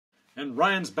And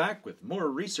Ryan's back with more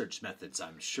research methods.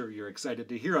 I'm sure you're excited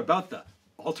to hear about the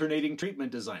alternating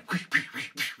treatment design.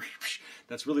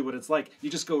 That's really what it's like. You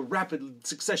just go rapid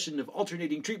succession of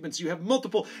alternating treatments. You have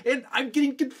multiple, and I'm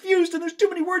getting confused, and there's too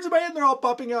many words in my head, and they're all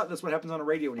popping out. That's what happens on a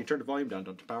radio when you turn the volume down,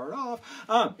 don't power it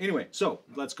off. Anyway, so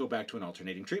let's go back to an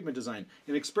alternating treatment design.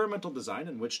 An experimental design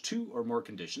in which two or more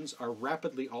conditions are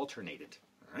rapidly alternated,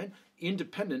 all right,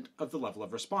 independent of the level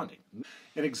of responding.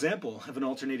 An example of an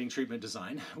alternating treatment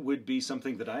design would be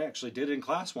something that I actually did in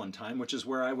class one time, which is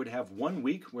where I would have 1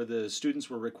 week where the students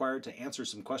were required to answer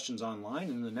some questions online,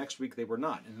 and the next week they were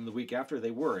not, and then the week after they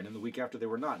were, and then the week after they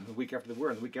were not, and the week after they were,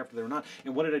 and the week after they were not.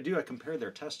 And what did I do? I compared their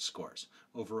test scores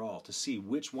overall to see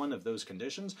which one of those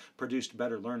conditions produced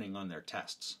better learning on their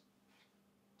tests.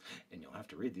 And you'll have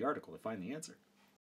to read the article to find the answer.